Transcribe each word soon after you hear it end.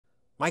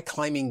My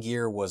climbing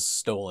gear was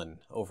stolen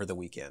over the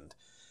weekend.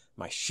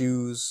 My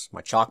shoes,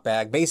 my chalk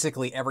bag,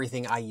 basically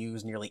everything I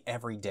use nearly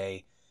every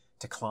day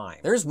to climb.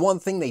 There's one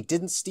thing they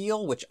didn't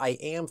steal, which I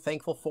am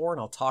thankful for, and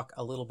I'll talk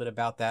a little bit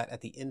about that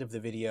at the end of the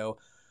video.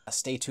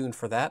 Stay tuned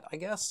for that, I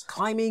guess.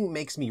 Climbing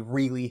makes me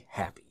really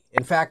happy.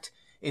 In fact,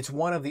 it's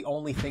one of the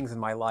only things in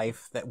my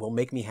life that will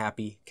make me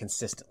happy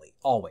consistently,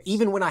 always.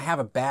 Even when I have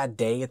a bad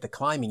day at the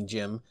climbing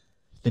gym,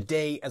 the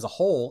day as a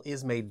whole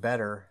is made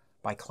better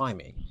by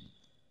climbing.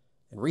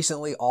 And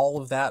recently,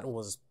 all of that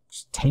was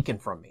taken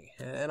from me,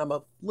 and I'm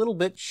a little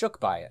bit shook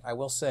by it, I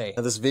will say.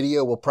 Now, this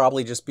video will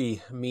probably just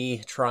be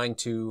me trying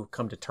to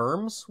come to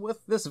terms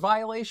with this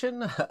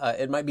violation.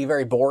 It might be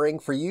very boring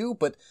for you,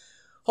 but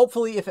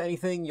hopefully, if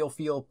anything, you'll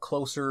feel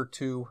closer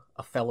to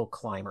a fellow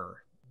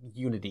climber,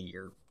 unity,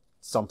 or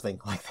something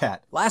like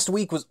that. Last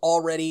week was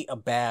already a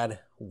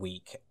bad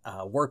week.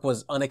 Work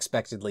was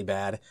unexpectedly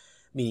bad,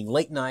 meaning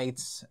late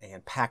nights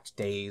and packed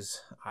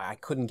days. I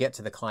couldn't get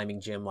to the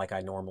climbing gym like I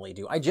normally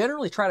do. I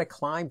generally try to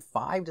climb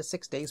 5 to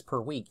 6 days per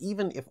week,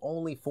 even if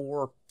only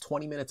for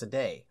 20 minutes a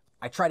day.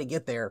 I try to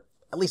get there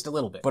at least a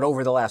little bit. But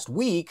over the last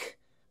week,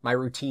 my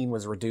routine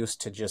was reduced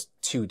to just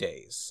 2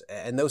 days.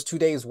 And those 2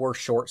 days were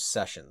short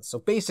sessions. So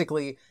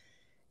basically,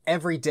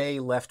 every day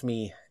left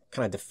me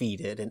kind of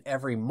defeated, and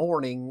every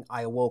morning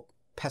I awoke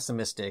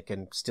pessimistic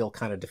and still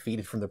kind of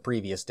defeated from the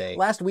previous day.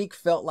 Last week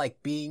felt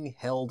like being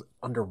held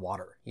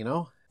underwater, you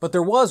know? But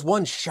there was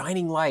one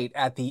shining light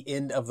at the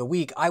end of the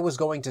week. I was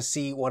going to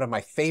see one of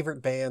my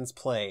favorite bands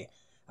play,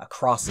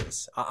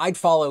 Crosses. I'd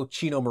follow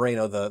Chino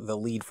Moreno, the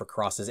lead for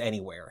Crosses,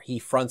 anywhere. He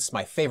fronts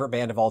my favorite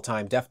band of all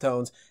time,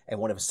 Deftones, and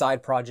one of his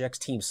side projects,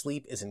 Team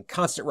Sleep, is in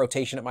constant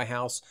rotation at my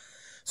house.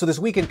 So this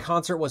weekend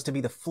concert was to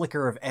be the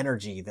flicker of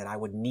energy that I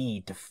would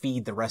need to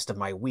feed the rest of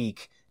my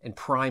week and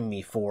prime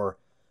me for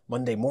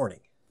Monday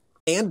morning.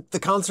 And the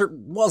concert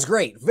was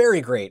great,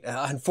 very great.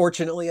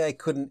 Unfortunately, I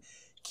couldn't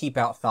keep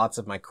out thoughts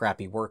of my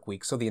crappy work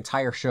week, so the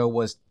entire show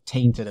was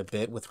tainted a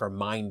bit with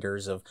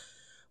reminders of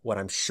what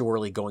I'm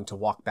surely going to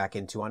walk back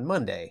into on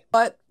Monday.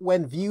 But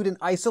when viewed in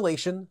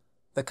isolation,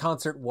 the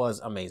concert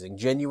was amazing.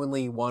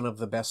 Genuinely one of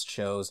the best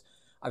shows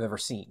I've ever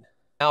seen.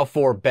 Now,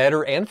 for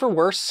better and for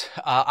worse,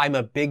 I'm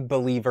a big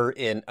believer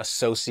in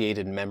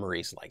associated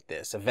memories like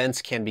this. Events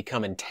can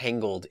become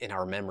entangled in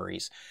our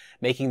memories,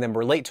 making them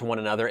relate to one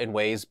another in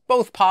ways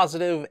both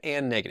positive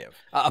and negative.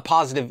 A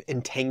positive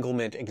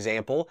entanglement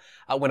example,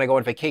 when I go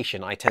on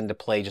vacation, I tend to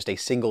play just a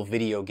single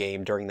video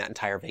game during that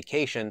entire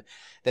vacation.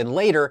 Then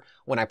later,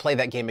 when I play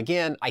that game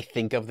again, I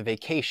think of the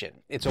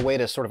vacation. It's a way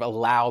to sort of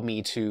allow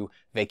me to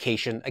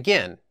vacation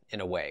again, in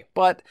a way.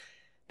 But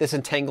this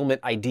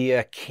entanglement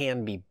idea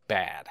can be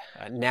bad.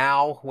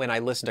 Now, when I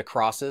listen to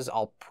Crosses,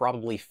 I'll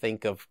probably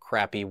think of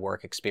crappy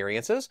work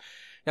experiences.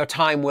 Now,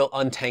 time will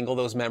untangle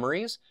those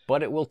memories,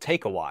 but it will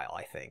take a while,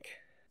 I think.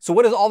 So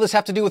what does all this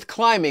have to do with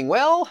climbing?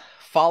 Well,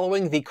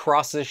 following the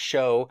Crosses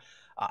show,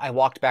 I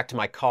walked back to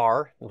my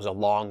car. It was a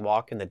long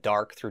walk in the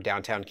dark through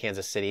downtown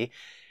Kansas City.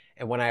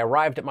 And when I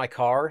arrived at my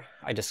car,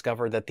 I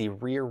discovered that the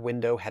rear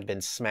window had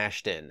been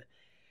smashed in.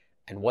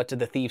 And what did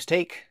the thieves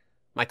take?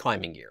 My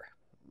climbing gear.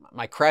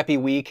 My crappy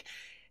week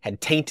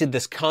had tainted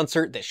this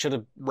concert that should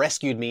have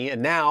rescued me,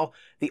 and now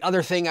the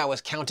other thing I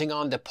was counting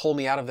on to pull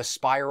me out of the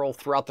spiral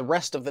throughout the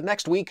rest of the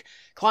next week,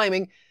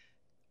 climbing,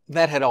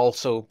 that had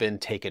also been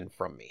taken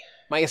from me.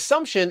 My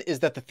assumption is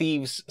that the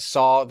thieves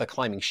saw the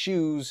climbing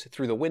shoes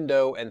through the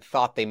window and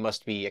thought they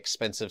must be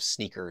expensive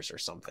sneakers or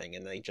something,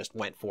 and they just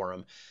went for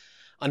them.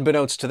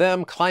 Unbeknownst to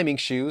them, climbing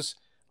shoes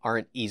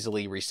aren't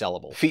easily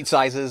resellable. Feet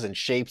sizes and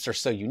shapes are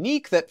so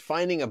unique that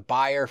finding a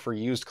buyer for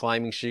used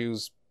climbing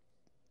shoes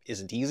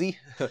isn't easy.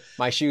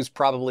 My shoes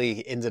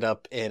probably ended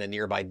up in a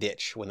nearby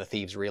ditch when the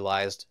thieves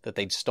realized that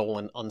they'd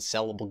stolen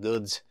unsellable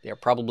goods. They're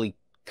probably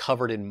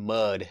covered in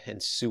mud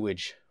and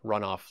sewage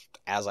runoff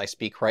as I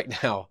speak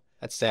right now.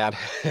 That's sad.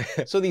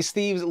 So these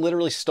thieves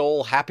literally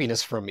stole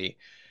happiness from me,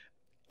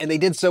 and they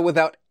did so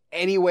without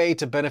any way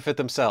to benefit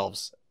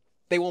themselves.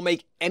 They won't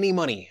make any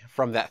money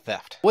from that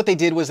theft. What they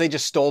did was they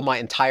just stole my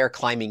entire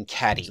climbing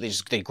caddy.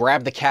 They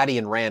grabbed the caddy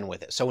and ran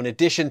with it. So in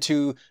addition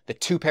to the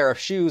 2 pair of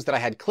shoes that I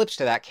had clipped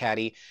to that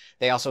caddy,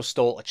 they also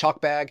stole a chalk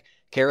bag,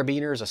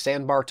 carabiners, a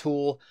sandbar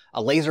tool,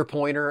 a laser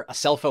pointer, a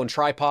cell phone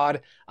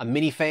tripod, a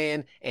mini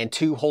fan, and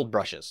 2 hold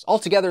brushes.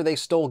 Altogether, they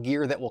stole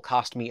gear that will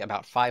cost me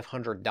about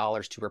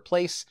 $500 to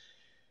replace.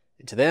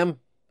 And to them,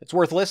 it's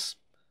worthless.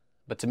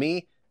 But to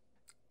me,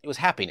 it was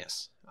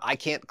happiness. I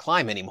can't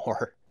climb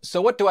anymore. So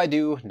what do I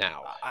do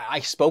now? I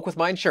spoke with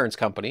my insurance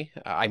company.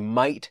 I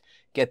might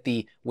get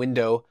the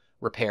window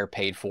repair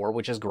paid for,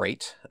 which is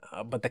great.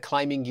 But the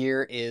climbing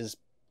gear is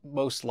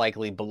most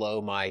likely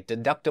below my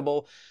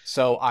deductible,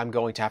 so I'm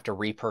going to have to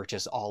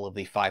repurchase all of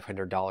the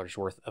 $500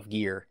 worth of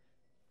gear.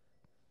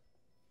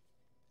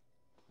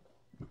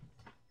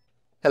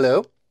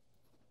 Hello?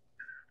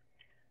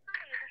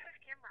 Hi, this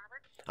is Kim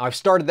Roberts. I've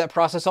started that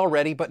process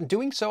already, but in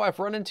doing so, I've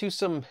run into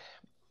some,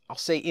 I'll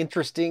say,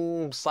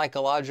 interesting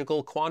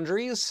psychological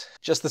quandaries.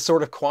 Just the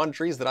sort of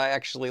quandaries that I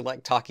actually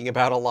like talking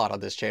about a lot on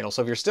this channel.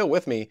 So if you're still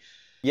with me,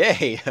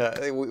 Yay,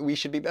 we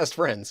should be best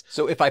friends.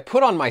 So if I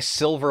put on my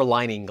silver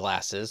lining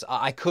glasses,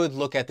 I could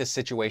look at this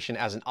situation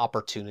as an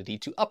opportunity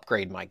to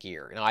upgrade my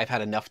gear. You know, I've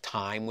had enough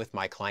time with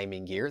my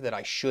climbing gear that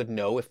I should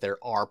know if there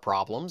are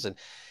problems, and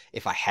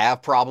if I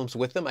have problems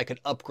with them, I could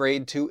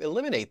upgrade to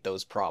eliminate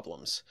those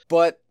problems.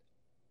 But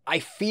I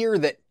fear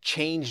that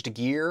changed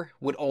gear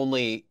would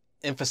only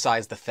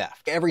emphasize the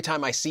theft. Every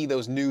time I see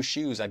those new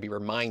shoes, I'd be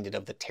reminded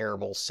of the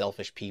terrible,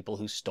 selfish people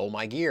who stole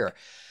my gear.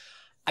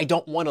 I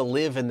don't want to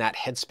live in that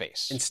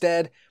headspace.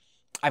 Instead,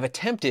 I've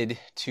attempted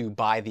to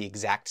buy the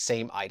exact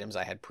same items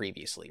I had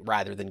previously,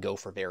 rather than go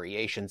for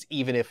variations,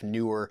 even if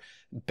newer,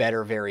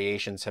 better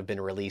variations have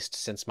been released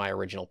since my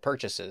original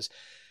purchases.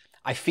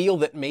 I feel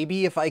that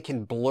maybe if I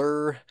can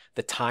blur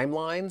the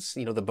timelines,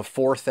 you know, the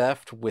before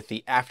theft with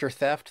the after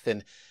theft,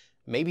 then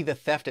maybe the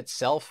theft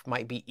itself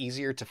might be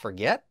easier to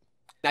forget.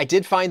 I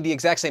did find the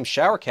exact same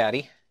shower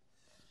caddy.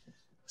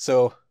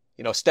 So,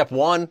 you know, step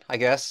one, I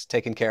guess,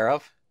 taken care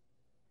of.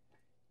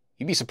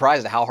 You'd be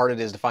surprised at how hard it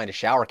is to find a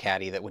shower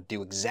caddy that would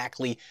do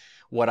exactly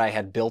what I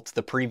had built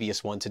the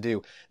previous one to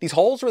do. These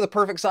holes were the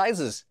perfect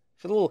sizes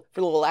for the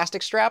little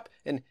elastic strap,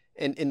 and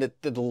the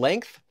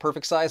length,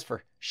 perfect size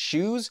for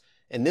shoes,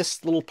 and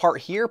this little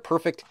part here,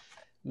 perfect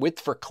width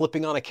for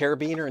clipping on a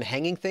carabiner and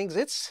hanging things.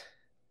 It's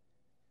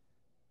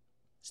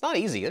not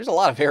easy. There's a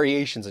lot of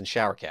variations in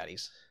shower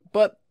caddies.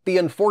 But the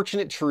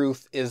unfortunate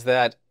truth is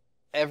that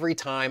every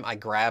time I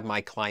grab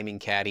my climbing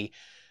caddy,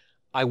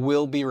 I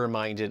will be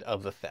reminded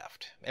of the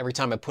theft. Every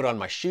time I put on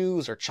my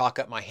shoes or chalk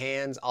up my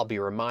hands, I'll be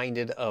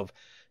reminded of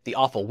the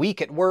awful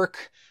week at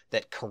work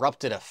that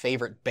corrupted a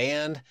favorite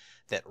band,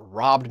 that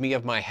robbed me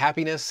of my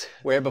happiness.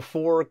 Where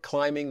before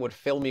climbing would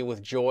fill me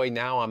with joy,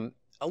 now I'm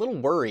a little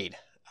worried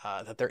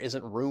that there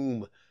isn't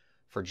room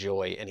for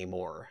joy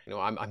anymore. You know,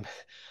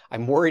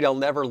 I'm worried I'll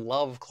never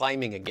love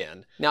climbing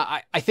again. Now,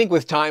 I think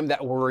with time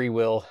that worry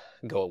will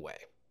go away,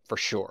 for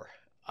sure.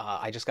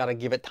 I just gotta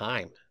give it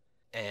time.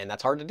 And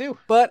that's hard to do.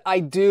 But I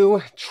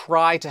do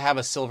try to have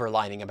a silver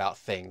lining about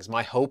things.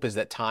 My hope is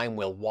that time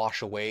will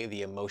wash away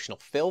the emotional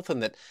filth,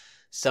 and that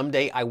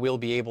someday I will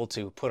be able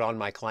to put on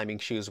my climbing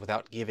shoes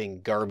without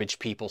giving garbage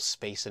people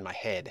space in my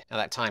head. Now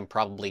that time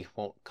probably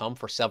won't come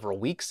for several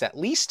weeks at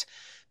least,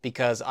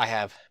 because I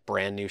have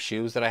brand new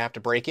shoes that I have to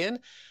break in.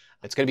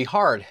 It's going to be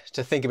hard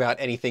to think about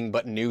anything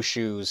but new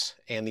shoes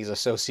and these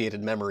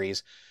associated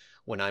memories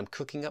when I'm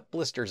cooking up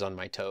blisters on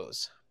my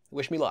toes.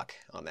 Wish me luck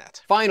on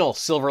that. Final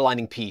silver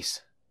lining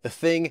piece. The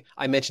thing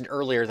I mentioned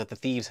earlier that the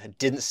thieves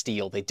didn't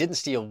steal. They didn't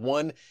steal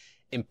one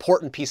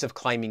important piece of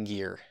climbing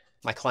gear,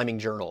 my climbing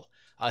journal.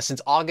 Since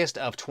August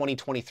of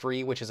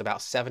 2023, which is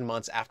about 7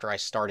 months after I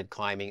started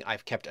climbing,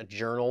 I've kept a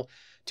journal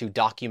to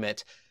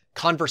document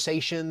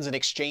conversations and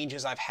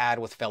exchanges I've had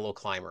with fellow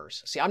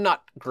climbers. See, I'm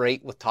not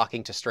great with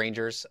talking to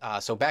strangers,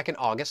 so back in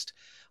August,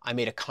 I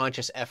made a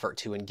conscious effort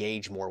to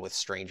engage more with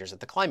strangers at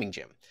the climbing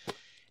gym.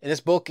 In this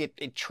book,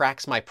 it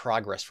tracks my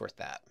progress with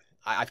that.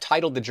 I've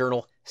titled the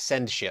journal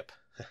Sendship.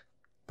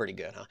 Pretty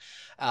good,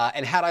 huh?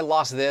 And had I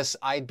lost this,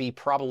 I'd be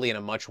probably in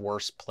a much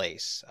worse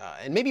place.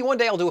 And maybe one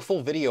day I'll do a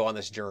full video on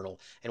this journal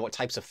and what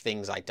types of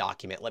things I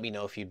document. Let me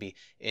know if you'd be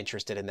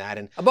interested in that.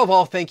 And above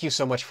all, thank you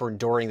so much for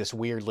enduring this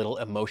weird little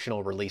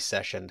emotional release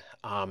session.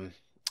 I'm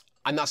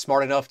not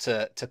smart enough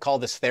to call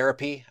this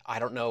therapy. I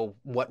don't know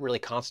what really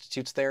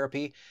constitutes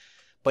therapy,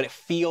 but it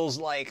feels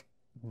like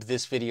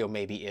this video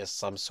maybe is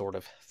some sort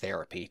of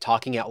therapy.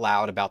 Talking out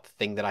loud about the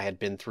thing that I had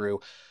been through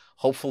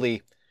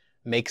hopefully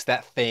makes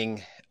that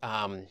thing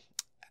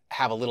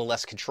have a little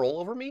less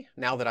control over me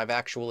now that I've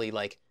actually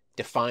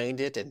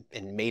defined it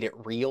and made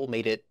it real,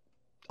 made it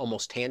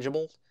almost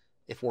tangible,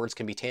 if words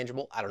can be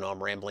tangible. I don't know,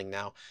 I'm rambling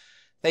now.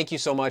 Thank you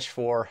so much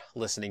for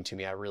listening to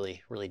me. I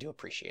really, really do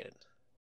appreciate it.